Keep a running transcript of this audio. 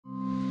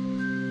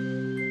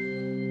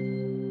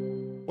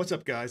What's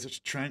up guys, it's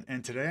Trent,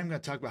 and today I'm going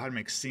to talk about how to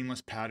make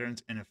seamless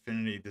patterns in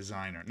Affinity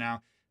Designer.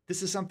 Now,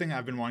 this is something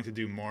I've been wanting to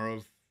do more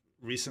of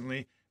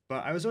recently,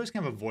 but I was always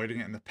kind of avoiding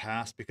it in the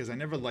past because I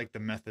never liked the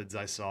methods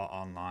I saw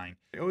online.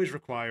 It always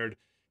required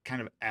kind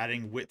of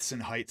adding widths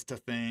and heights to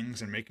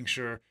things and making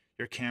sure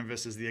your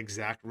canvas is the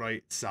exact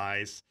right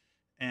size.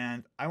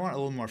 And I want a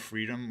little more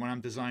freedom when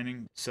I'm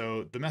designing.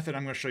 So the method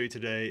I'm going to show you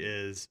today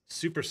is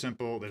super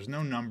simple. There's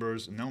no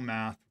numbers, no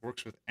math,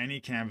 works with any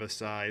canvas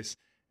size.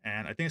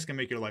 And I think it's going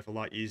to make your life a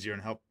lot easier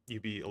and help you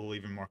be a little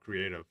even more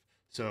creative.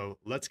 So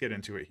let's get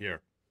into it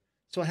here.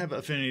 So I have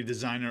Affinity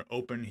Designer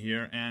open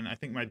here, and I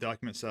think my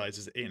document size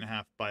is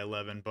 8.5 by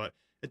 11, but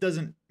it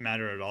doesn't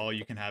matter at all.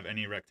 You can have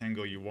any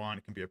rectangle you want.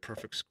 It can be a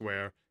perfect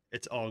square.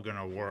 It's all going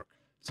to work.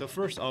 So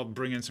first I'll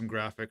bring in some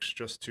graphics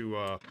just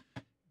to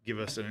give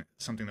us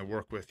something to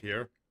work with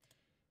here.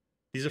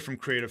 These are from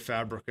Creative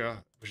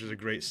Fabrica, which is a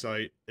great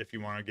site if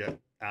you want to get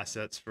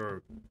assets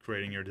for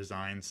creating your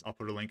designs. I'll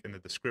put a link in the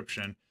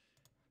description.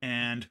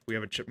 And we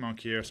have a chipmunk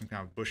here, some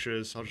kind of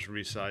bushes. I'll just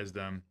resize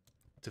them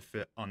to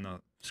fit on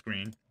the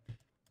screen.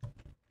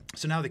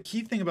 So now the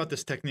key thing about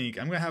this technique,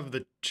 I'm going to have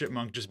the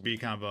chipmunk just be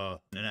kind of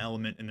an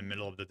element in the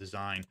middle of the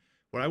design.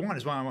 What I want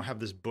is I want to have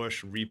this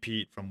bush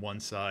repeat from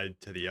one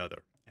side to the other.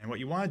 And what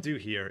you want to do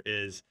here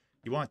is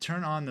you want to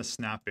turn on the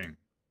snapping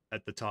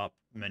at the top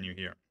menu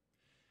here.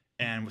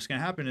 And what's going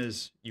to happen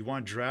is you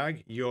want to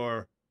drag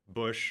your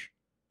bush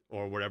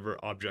or whatever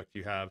object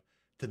you have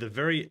to the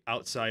very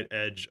outside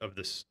edge of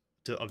this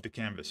of the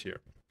canvas here.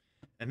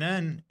 And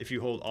then if you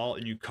hold Alt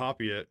and you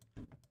copy it,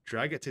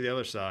 drag it to the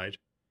other side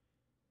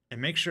and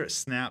make sure it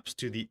snaps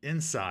to the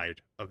inside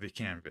of the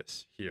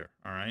canvas here.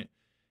 All right.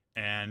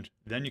 And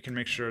then you can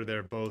make sure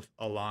they're both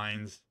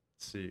aligned, let's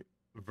see,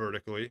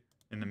 vertically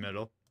in the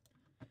middle.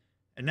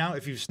 And now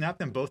if you snap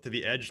them both to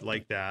the edge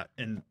like that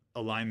and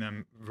align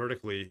them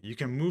vertically, you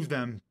can move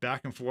them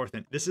back and forth.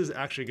 And this is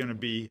actually going to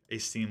be a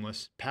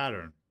seamless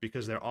pattern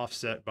because they're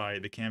offset by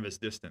the canvas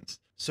distance.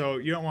 So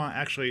you don't want to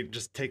actually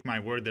just take my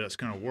word that it's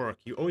going to work.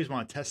 You always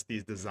want to test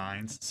these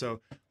designs.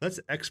 So let's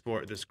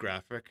export this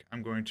graphic.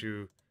 I'm going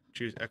to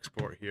choose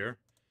export here.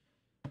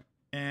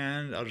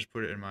 And I'll just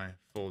put it in my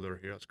folder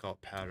here. Let's call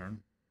it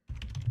pattern.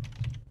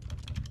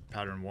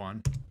 Pattern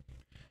 1.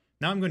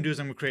 Now what I'm going to do is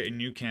I'm going to create a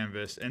new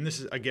canvas. And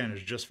this is, again,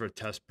 is just for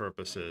test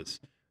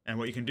purposes. And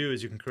what you can do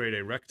is you can create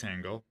a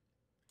rectangle.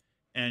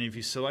 And if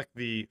you select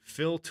the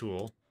fill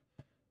tool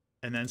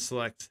and then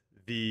select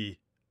the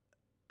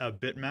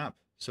bitmap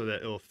so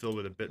that it'll fill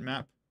with a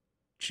bitmap,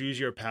 choose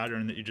your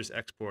pattern that you just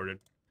exported.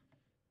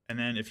 And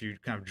then if you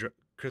kind of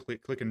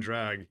click and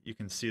drag, you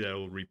can see that it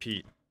will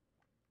repeat.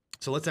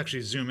 So let's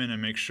actually zoom in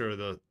and make sure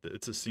that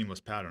it's a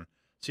seamless pattern.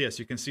 So yes,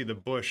 you can see the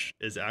bush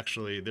is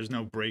actually, there's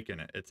no break in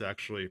it. It's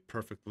actually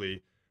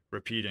perfectly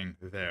repeating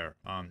there.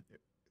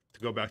 To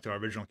go back to our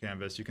original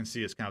canvas, you can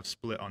see it's kind of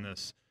split on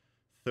this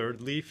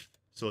third leaf.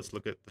 So let's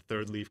look at the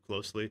third leaf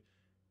closely.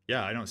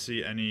 Yeah, I don't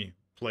see any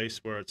place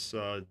where it's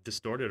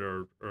distorted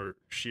or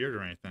sheared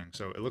or anything.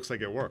 So it looks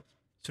like it worked.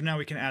 So now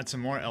we can add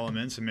some more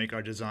elements and make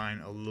our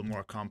design a little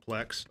more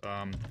complex.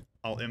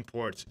 I'll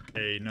import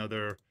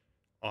another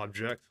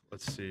object.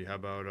 Let's see, how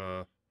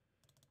about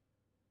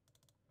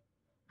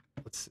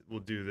we'll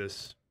do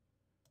this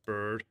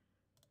bird.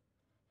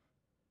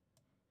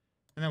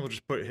 And then we'll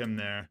just put him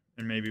there,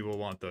 and maybe we'll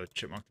want the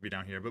chipmunk to be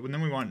down here. But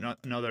then we want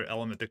another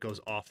element that goes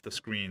off the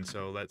screen.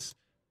 So let's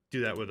do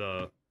that with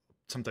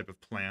some type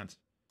of plant.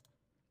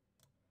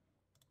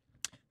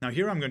 Now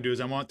here what I'm going to do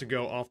is I want it to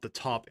go off the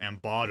top and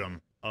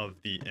bottom of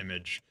the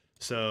image.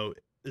 So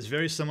it's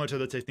very similar to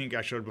the technique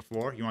I showed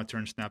before. You want to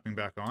turn snapping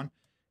back on.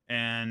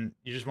 And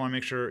you just want to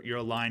make sure you're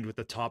aligned with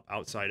the top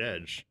outside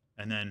edge.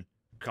 And then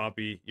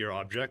copy your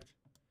object.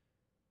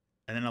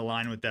 And then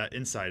align with that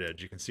inside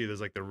edge. You can see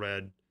there's like the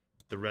red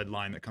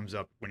line that comes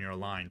up when you're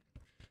aligned.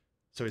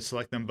 So we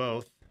select them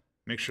both.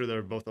 Make sure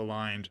they're both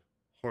aligned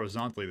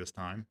horizontally this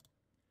time.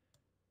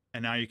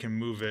 And now you can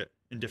move it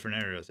in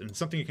different areas. And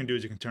something you can do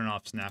is you can turn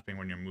off snapping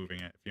when you're moving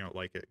it if you don't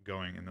like it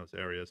going in those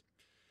areas.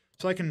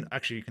 So you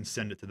can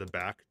send it to the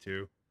back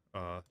too.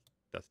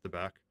 That's the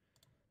back.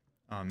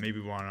 Maybe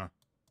we want to,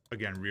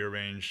 again,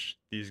 rearrange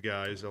these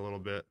guys a little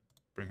bit,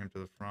 bring him to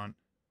the front.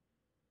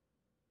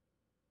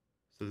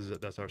 So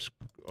that's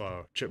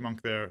our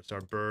chipmunk there. It's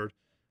our bird.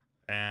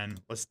 And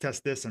let's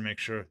test this and make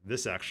sure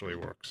this actually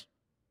works.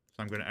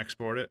 So I'm going to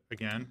export it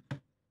again.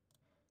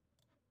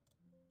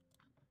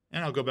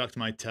 And I'll go back to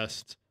my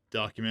test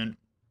document.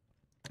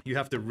 You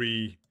have to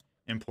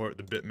re-import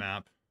the bitmap.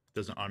 It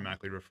doesn't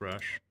automatically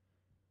refresh.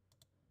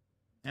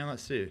 And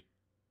let's see.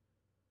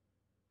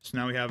 So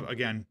now we have,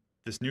 again,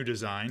 this new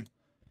design.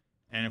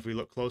 And if we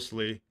look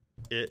closely,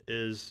 it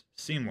is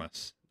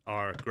seamless.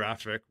 Our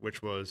graphic,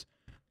 which was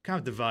kind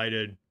of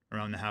divided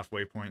around the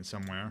halfway point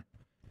somewhere,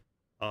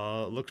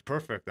 looks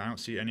perfect. I don't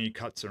see any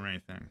cuts or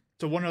anything.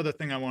 So one other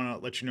thing I want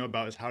to let you know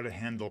about is how to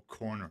handle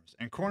corners.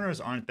 And corners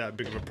aren't that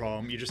big of a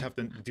problem. You just have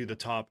to do the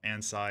top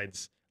and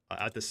sides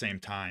at the same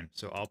time.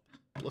 So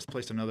let's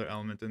place another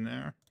element in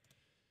there.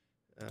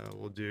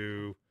 We'll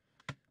do,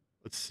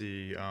 let's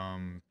see,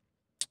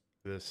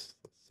 let's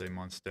say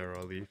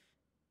Monstera leaf.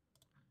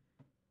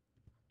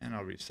 And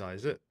I'll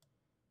resize it.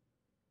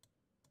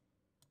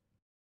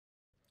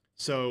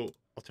 So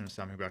I'll turn the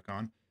snapping back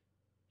on.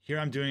 Here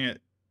I'm doing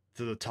it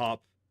to the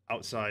top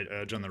outside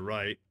edge on the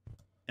right.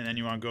 And then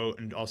you want to go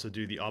and also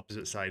do the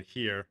opposite side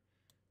here.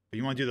 But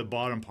you want to do the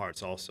bottom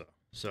parts also.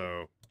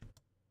 So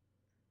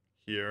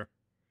here,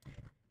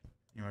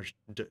 you want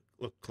to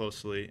look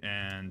closely,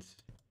 and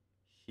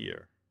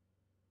here.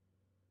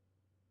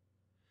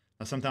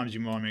 Now sometimes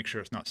you want to make sure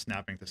it's not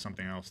snapping to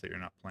something else that you're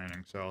not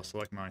planning. So I'll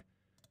select my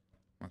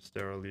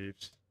Monstera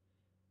leaves.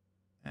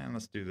 And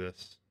let's do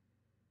this.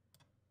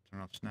 Turn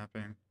off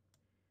snapping.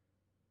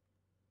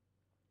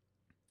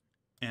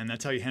 And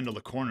that's how you handle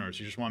the corners.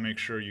 You just want to make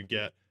sure you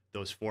get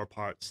those 4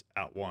 parts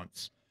at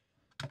once.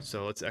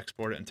 So let's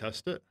export it and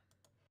test it.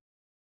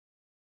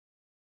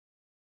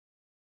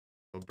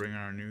 We'll bring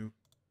our new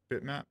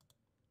bitmap.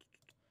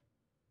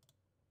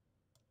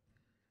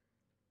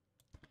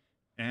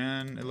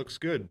 And it looks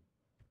good.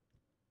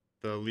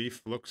 The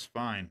leaf looks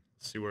fine.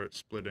 Let's see where it's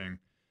splitting.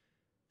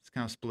 It's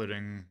kind of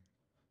splitting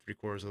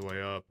 3/4 of the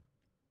way up.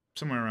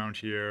 Somewhere around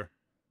here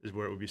is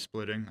where it would be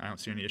splitting. I don't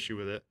see any issue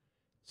with it.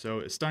 So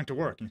it's starting to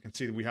work. You can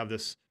see that we have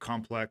this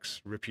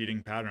complex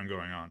repeating pattern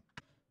going on.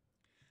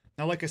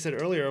 Now, like I said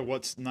earlier,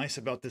 what's nice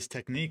about this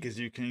technique is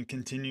you can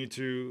continue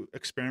to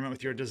experiment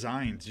with your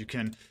designs. You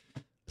can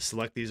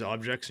select these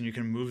objects and you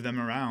can move them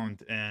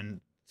around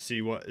and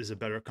see what is a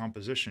better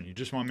composition. You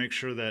just want to make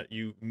sure that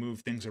you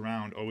move things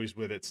around always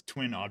with its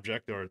twin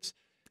object, or it's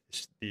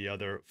the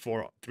other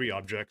 3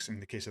 objects in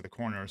the case of the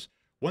corners.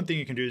 One thing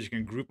you can do is you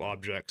can group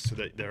objects so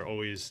that they're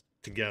always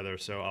together.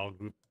 So I'll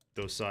group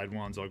those side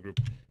ones, I'll group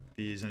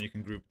these, and you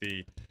can group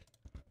the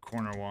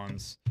corner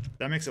ones.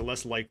 That makes it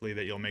less likely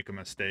that you'll make a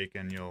mistake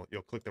and you'll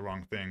click the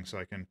wrong thing. So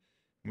I can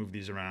move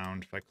these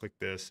around. If I click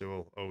this, it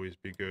will always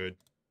be good.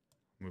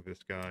 Move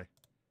this guy.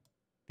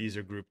 These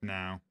are grouped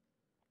now.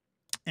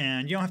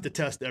 And you don't have to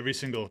test every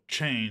single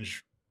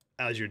change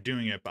as you're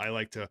doing it, but I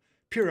like to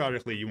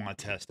periodically, you want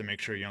to test to make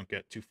sure you don't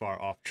get too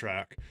far off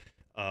track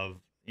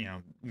of, you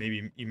know,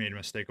 maybe you made a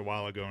mistake a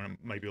while ago and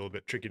it might be a little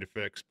bit tricky to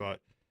fix,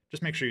 but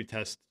just make sure you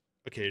test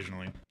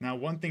occasionally. Now,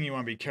 one thing you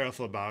want to be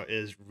careful about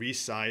is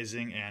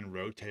resizing and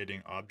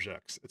rotating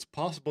objects. It's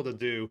possible to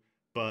do,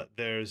 but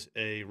there's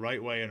a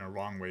right way and a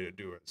wrong way to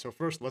do it. So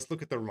first, let's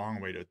look at the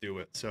wrong way to do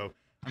it. So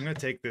I'm going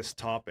to take this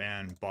top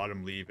and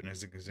bottom leaf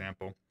as an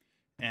example.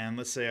 And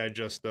let's say I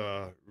just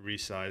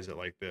resize it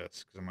like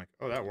this, because I'm like,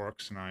 oh, that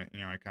works. And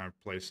I kind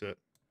of place it.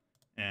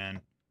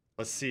 And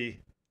let's see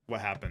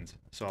what happens.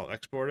 So I'll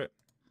export it.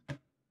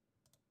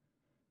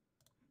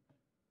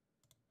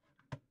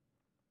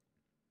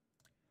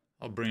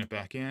 I'll bring it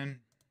back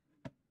in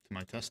to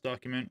my test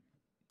document.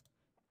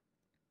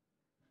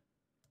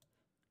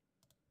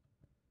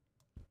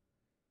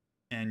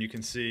 And you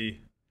can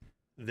see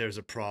there's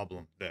a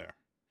problem there.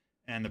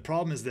 And the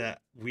problem is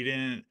that we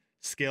didn't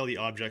scale the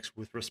objects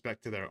with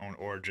respect to their own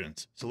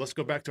origins. So let's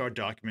go back to our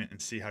document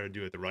and see how to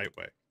do it the right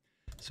way.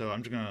 So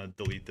I'm just going to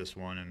delete this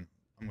one and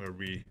I'm going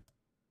to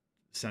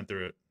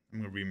recenter it.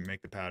 I'm going to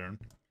remake the pattern.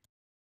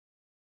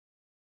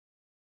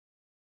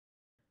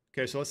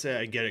 Okay, so let's say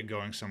I get it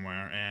going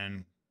somewhere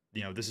and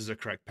this is a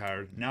correct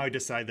pattern. Now I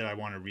decide that I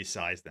want to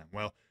resize them.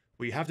 Well,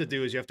 what you have to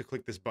do is you have to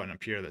click this button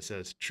up here that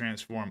says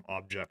transform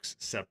objects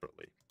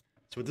separately.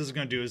 So what this is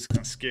going to do is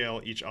scale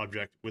each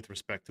object with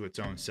respect to its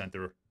own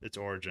center, its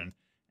origin,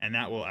 and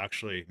that will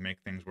actually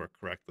make things work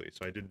correctly.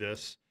 So I did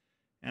this,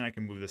 and I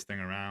can move this thing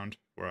around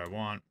where I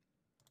want,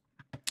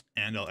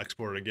 and I'll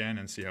export it again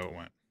and see how it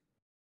went.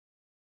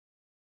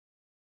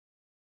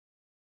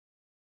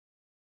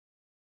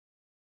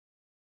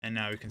 And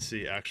now we can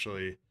see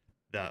actually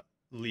that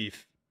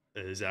leaf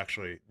is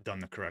actually done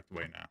the correct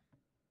way now.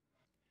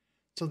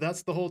 So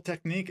that's the whole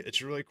technique.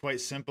 It's really quite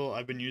simple.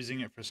 I've been using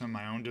it for some of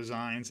my own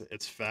designs.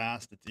 It's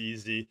fast, it's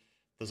easy,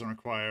 doesn't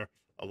require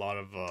a lot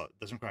of,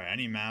 doesn't require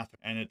any math,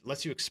 and it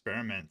lets you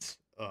experiment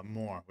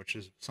more, which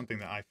is something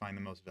that I find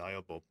the most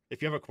valuable.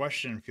 If you have a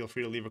question, feel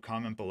free to leave a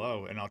comment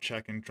below and I'll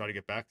check and try to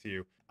get back to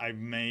you. I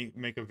may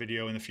make a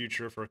video in the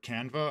future for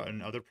Canva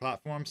and other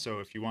platforms, so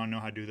if you want to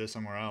know how to do this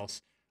somewhere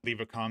else, leave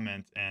a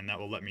comment and that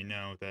will let me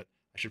know that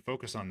I should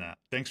focus on that.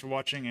 Thanks for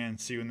watching and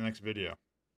see you in the next video.